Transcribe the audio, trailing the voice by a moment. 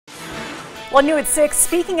Well, new at 6,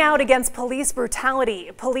 speaking out against police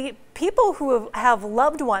brutality. People who have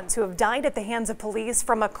loved ones who have died at the hands of police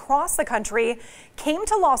from across the country came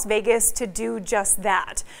to Las Vegas to do just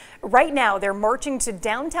that. Right now, they're marching to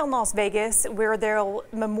downtown Las Vegas, where they'll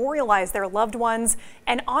memorialize their loved ones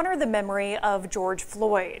and honor the memory of George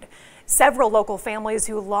Floyd. Several local families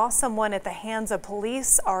who lost someone at the hands of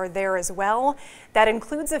police are there as well. That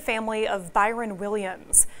includes a family of Byron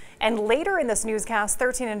Williams. And later in this newscast,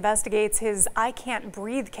 13 investigates his I Can't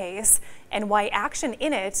Breathe case and why action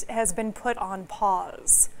in it has been put on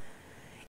pause.